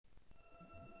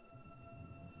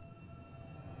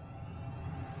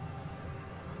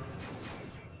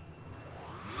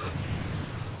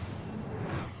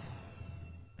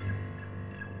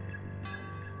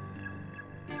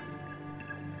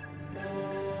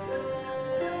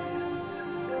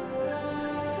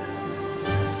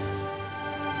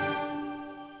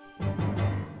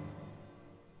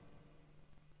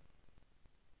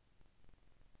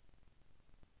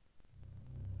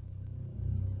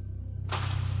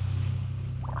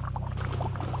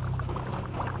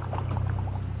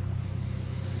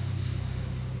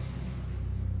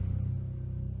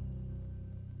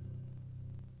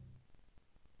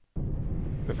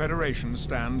The Federation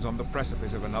stands on the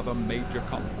precipice of another major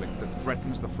conflict that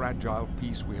threatens the fragile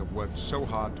peace we have worked so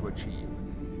hard to achieve.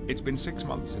 It's been 6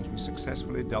 months since we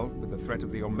successfully dealt with the threat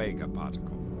of the Omega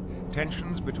particle.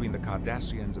 Tensions between the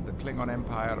Cardassians and the Klingon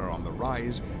Empire are on the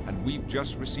rise, and we've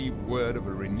just received word of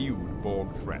a renewed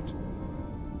Borg threat.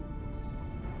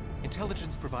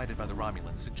 Intelligence provided by the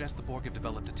Romulans suggests the Borg have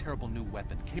developed a terrible new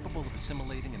weapon capable of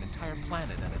assimilating an entire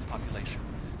planet and its population.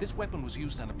 This weapon was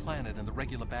used on a planet in the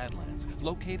regular Badlands,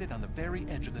 located on the very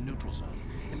edge of the neutral zone.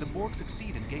 If the Borg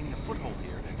succeed in gaining a foothold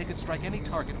here, they could strike any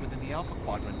target within the Alpha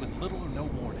Quadrant with little or no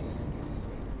warning.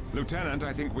 Lieutenant,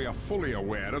 I think we are fully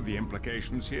aware of the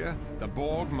implications here. The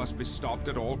Borg must be stopped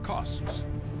at all costs.